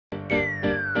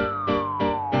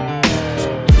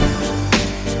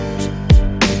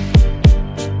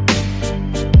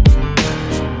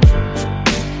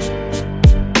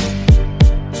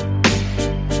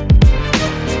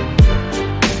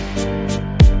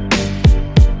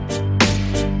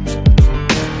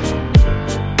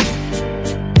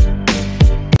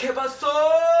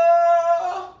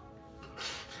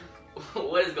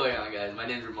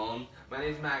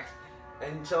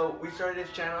And so we started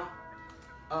this channel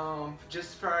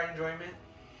just for our enjoyment,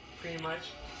 pretty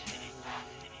much.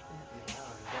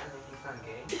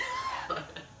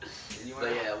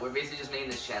 But yeah, we're basically just naming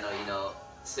this channel, you know,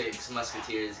 6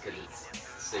 Musketeers, because it's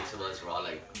 6 of us. We're all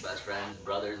like best friends,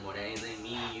 brothers more than anything.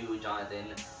 Me, you, Jonathan,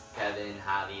 Kevin,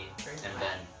 Javi, and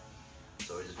Ben.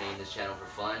 So we're just making this channel for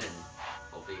fun and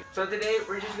hopefully. So today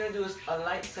we're just gonna do a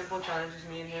light, simple challenge, just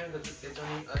me and him. It's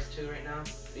only us two right now.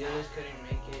 The others couldn't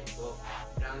make it. Well,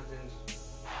 Jonathan's.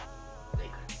 They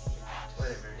couldn't.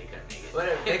 Whatever. They couldn't make it.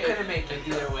 Whatever. They couldn't make it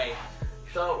either way.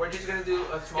 So we're just gonna do a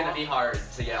small. It's gonna be hard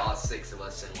to get all 6 of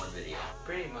us in one video.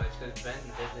 Pretty much, because Ben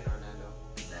lives in Orlando.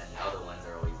 And then the other ones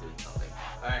are always doing something.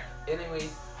 Alright,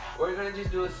 anyways, we're gonna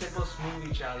just do a simple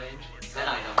smoothie challenge. 10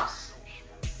 items.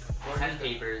 10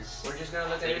 papers. We're just gonna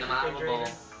look at your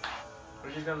refrigerator.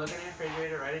 We're just gonna look at your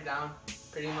refrigerator, write it down,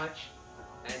 pretty much,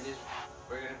 and just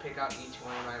we're gonna pick out each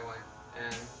one by one.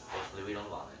 And hopefully we don't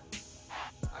vomit.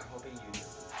 I'm hoping you do.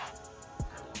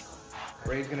 I won't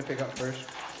go. Ray's gonna pick up first.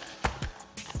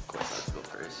 Of course, let's go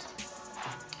first.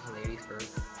 Ladies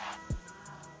first.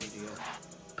 What'd you get?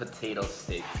 Potato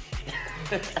steak.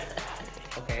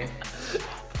 Okay.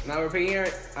 Now we're picking our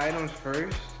items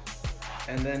first,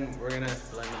 and then we're gonna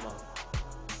blend them up.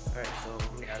 Alright, so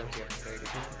how many items do you have to pick?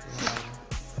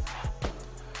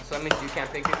 So that means you can't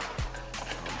pick it?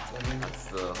 That's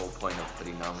the whole point of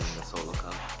putting them in the solo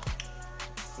cup.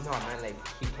 No, I meant like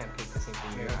he can't pick the same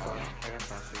thing. I got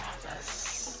sausage.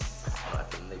 Yes. I don't have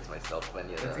to mix myself with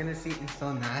any of that. It's gonna seem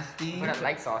so nasty. But I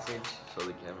like sausage. Show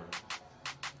the camera.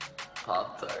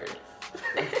 Pop-Tart.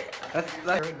 That's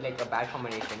like a bad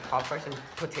combination. Pop-Tarts and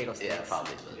potato sticks. Yeah,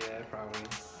 probably. Yeah, probably.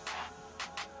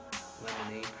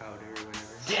 Lemonade powder or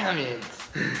whatever. Damn it!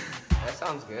 That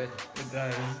sounds good. It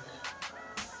does.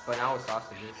 But now with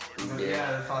sausages.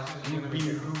 Yeah, the sausage is gonna be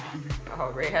good. Oh,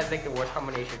 Ray has like the worst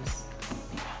combinations.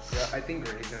 Yeah, I think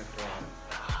Ray's gonna throw up.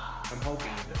 I'm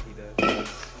hoping that he does.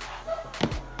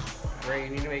 Ray,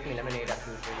 you need to make me lemonade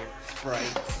after this video.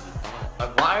 Sprite.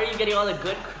 Why are you getting all the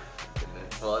good?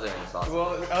 Well, other than the sausage.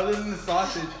 Well, other than the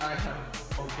sausage, I have.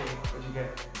 Okay, what'd you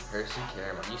get? Hershey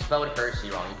caramel. You spelled Hershey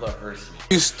wrong. You put Hershey.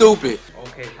 You stupid.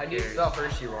 Okay. How do you spell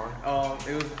Hershey wrong?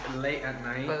 It was late at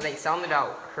night. But like sounded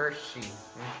out Hershey. I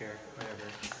don't care. Whatever.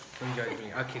 Don't judge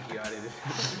me. I'll kick you out of this.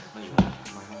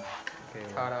 Okay.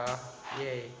 Ta-da.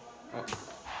 Yay. Oh.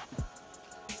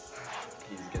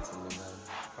 Please get some lemon.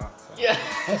 Hot sauce. Yes.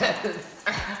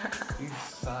 You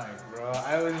suck, bro.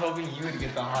 I was hoping you would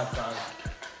get the hot sauce.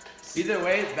 Either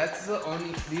way, that's the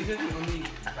only. These are the only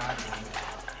bad ones.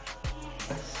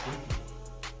 That's sweet.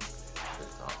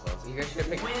 You guys should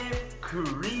pick Whipped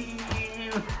cream.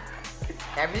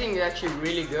 everything is actually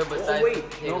really good, but oh wait,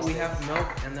 no, we have milk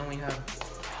and then we have.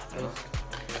 Okay, I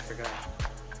forgot.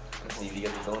 Let's see if you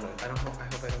get the donut. I hope I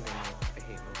don't get milk. I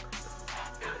hate milk.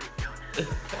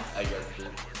 I guess, dude.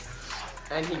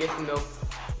 And he gets milk.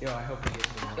 Yo, I hope you get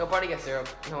some milk. He'll probably get syrup.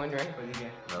 No one, right? What did you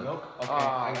get? Milk? Milk? Okay, Oh,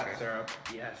 I got okay. syrup.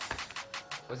 Yes.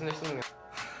 Wasn't there something else?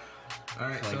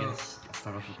 Alright, So I guess I'll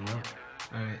start off with milk.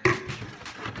 Alright.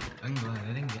 I'm glad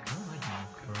I didn't get. I don't like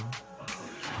milk, bro.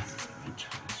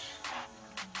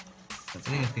 I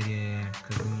think it's good, yeah,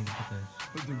 because we need to put the.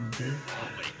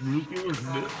 Root beer with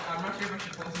milk? I'm not sure if I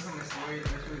should post this on my story,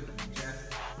 especially with Jeff.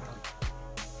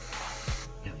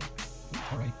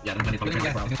 Alright. Yeah, I'm gonna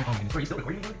Where probably are you still? Where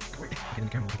are you going? Get in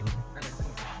the camera. Take a look.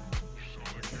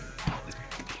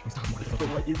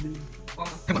 What is it?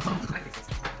 Come on.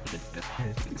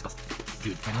 It's busted.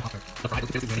 Dude, I know the fried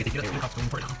potatoes is going to get it.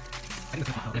 Pour it on. I think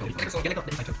this is get it up.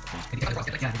 Get it up.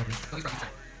 Yeah,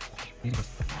 you go.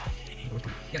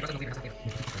 Yeah,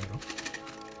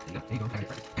 there you go.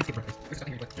 Skip breakfast.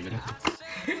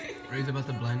 Ray's about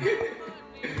to blend.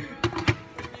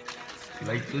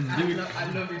 Like this dude. I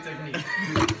love your technique.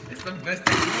 It's the best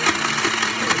technique.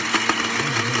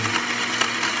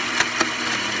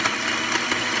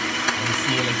 I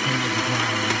see it like turning the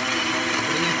ground.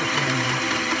 Putting it the camera.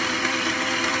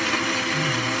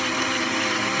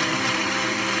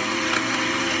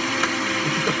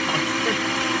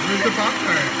 Where's the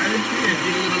popcorn? I didn't see it.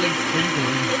 Get a little like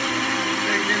sprinkles.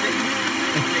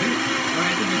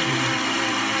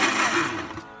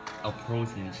 A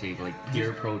protein shake, like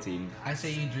pure protein. I say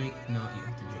you drink. No, you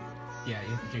have to drink. Yeah, you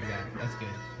have to drink that. That's good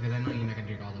because I know you're not gonna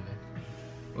drink all of it.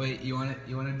 Wait, you want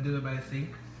to do it by the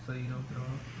sink so you don't throw up?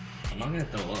 I'm not gonna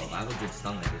throw up. I have a good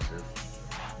stomach. It's just.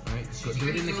 Alright, so do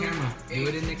it in the camera. Do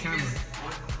it in the camera.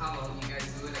 How you guys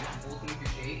do it, like both make your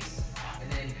shakes,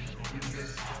 and then you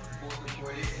just both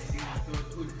record it and see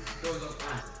who throws up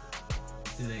first.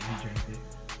 Do that, you drink it.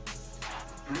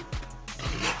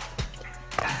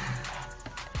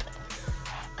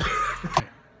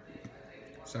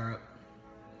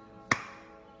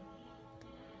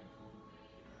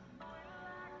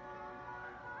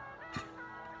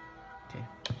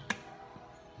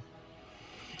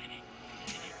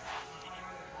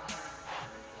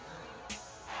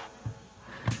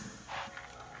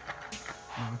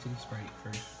 No, I'll take Sprite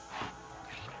first.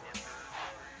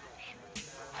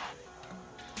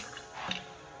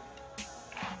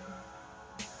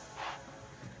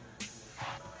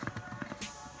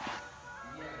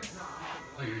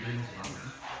 Oh, you're drinking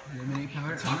Lemonade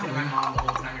power. talking to my mom the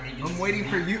whole time you're making I'm waiting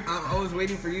for you. I was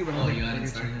waiting for you, but Oh, I'm you hadn't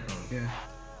started? Yeah.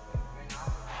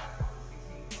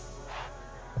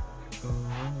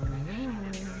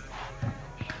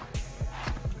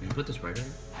 You put the Sprite in?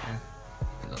 Yeah.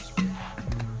 I love Sprite.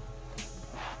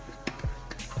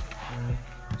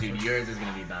 Dude, yours is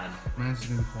gonna be bad. Mine's just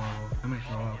gonna be horrible. I might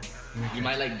throw up. You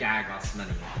might like gag off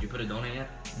smelling it. Did you put a donut yet?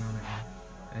 No, not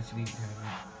yet. Actually,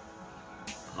 have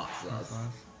Hot sauce.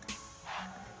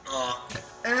 Oh.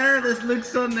 This looks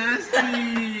so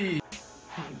nasty.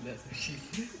 That's what she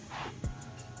said.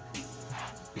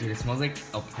 Dude, it smells like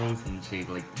a protein shake,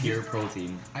 like pure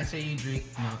protein. I say you drink.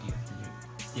 No, you have to drink.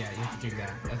 Yeah, you have to drink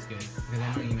that. That's good. Because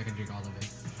I know you're not gonna drink all of it.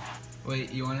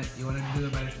 Wait, you want to do a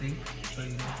better thing? So you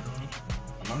don't throw up?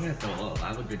 I'm not gonna throw up. I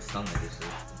have a good stomach, this shit.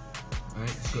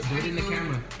 Alright, do it in the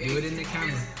camera. Do it in the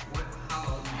camera.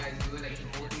 How you guys do it, like you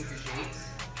both make your shakes,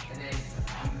 and then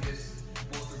you just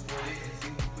both record it and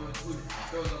see who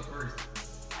throws up first.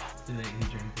 So that he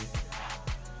drank it.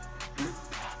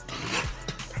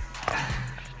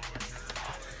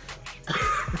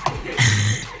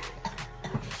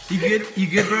 You good? You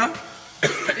good, bro?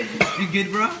 You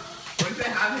good, bro? What's that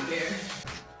happen there?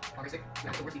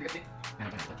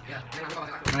 Yeah.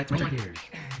 Alright, my turn.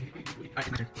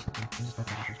 Alright, my turn.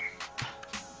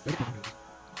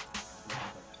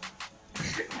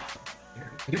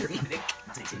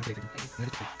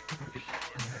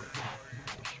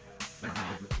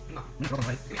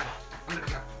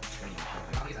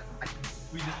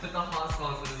 We just put the hot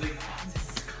sauce in it.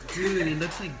 Dude, it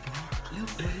looks like. Look,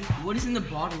 what is in the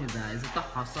bottom of that? Is it the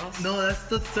hot sauce? No, that's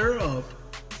the syrup.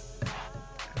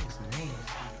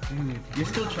 Dude, you're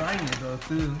still trying it though,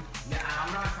 too. Yeah,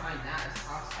 I'm not trying that. It's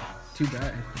hot sauce. Too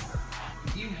bad.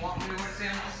 Do you want me to work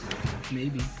samples?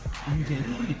 Maybe.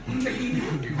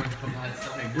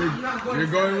 You're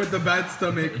going with the bad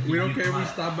stomach. We don't care if we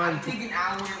stop by. I take an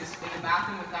hour in the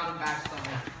bathroom without a bad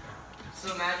stomach.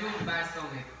 So imagine with a bad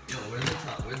stomach. Yo, where's the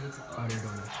top? Where's the top? Oh, you're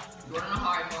going. You wanna know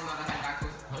how I found out I had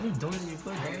lactose? How many donuts did you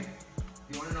put, bro?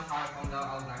 You wanna know how I found out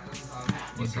I was lactose intolerant?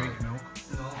 You drink milk?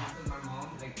 No, because my mom,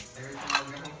 like, every time I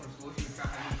would get home from school, she would try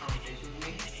having a conversation with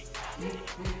me.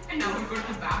 And I would go to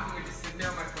the bathroom and just sit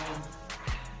there on my phone.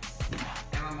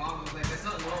 And my mom was like, that's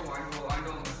not normal. I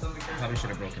go, my stomach hurts. Probably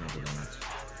should have broken up the donuts.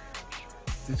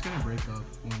 It's gonna break up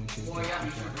when you shake Well, it. yeah,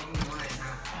 you should have only one and a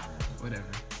half.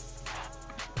 Whatever.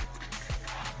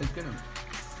 It's gonna.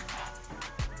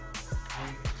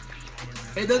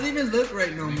 It doesn't even look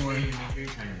right no more. Make sure you're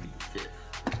trying to be fit.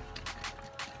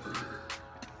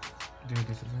 Dude,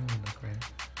 this doesn't even look right.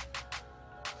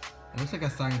 It looks like a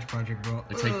science project, bro.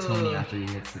 Looks like Tony after he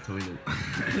hits the toilet.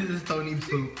 This is Tony's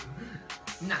poop.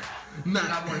 Nah. Nah. A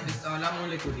lot more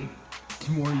liquidy. It's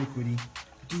more liquidy.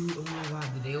 Dude, oh my god,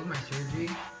 the day of my surgery,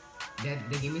 they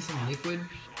gave me some liquid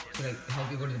to like help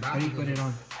you go to the How do bathroom. you put it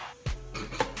on?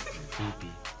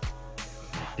 Creepy.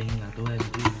 Tenga todo el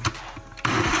día.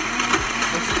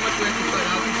 There's so much we have to put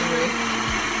out the way.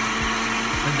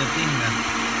 What's the thing, man?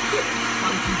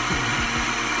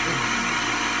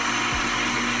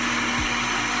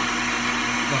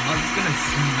 Bro, how's this gonna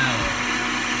smell?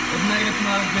 It's not gonna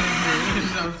smell as good as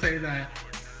yours. I'll say that.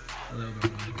 A little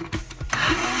bit more.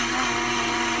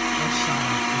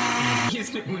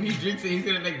 When he drinks it, he's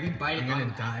gonna like be biting. I'm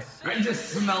gonna die. I just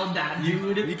smelled that,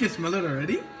 dude. You can smell it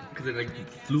already? Because it like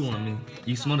flew on me.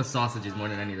 You smell the sausages more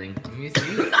than anything. Let me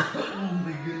see. Oh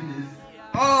my goodness.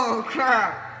 Oh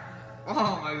crap!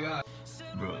 Oh my god.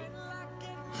 Bro.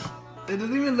 It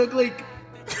doesn't even look like.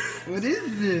 What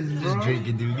is this, bro? Just drink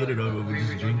it, dude. Get it over with.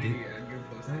 Just drink it.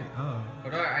 Oh.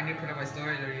 Hold on, I need to put up my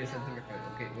story or something.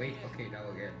 Okay, wait. Okay, now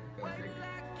again. Go drink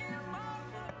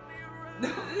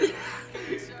it.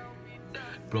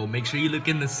 Bro, make sure you look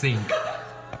in the sink.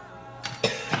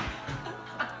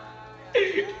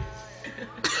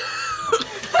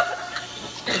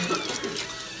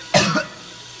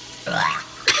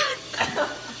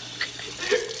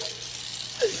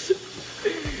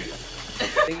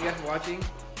 Thank you guys for watching.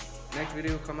 Next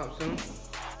video will come up soon.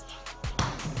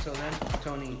 Until then,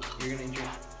 Tony, you're gonna drink.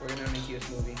 We're gonna make you a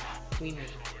smoothie. Clean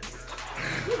it.